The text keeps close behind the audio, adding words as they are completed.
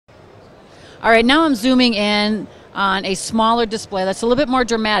All right, now I'm zooming in on a smaller display that's a little bit more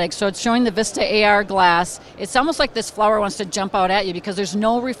dramatic. So it's showing the Vista AR glass. It's almost like this flower wants to jump out at you because there's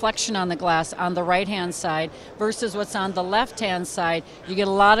no reflection on the glass on the right-hand side versus what's on the left-hand side. You get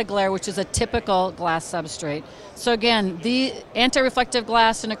a lot of glare, which is a typical glass substrate. So again, the anti-reflective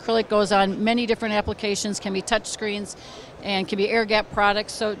glass and acrylic goes on many different applications, can be touch screens and can be air gap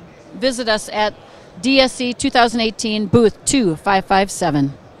products. So visit us at DSE 2018 booth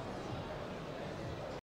 2557.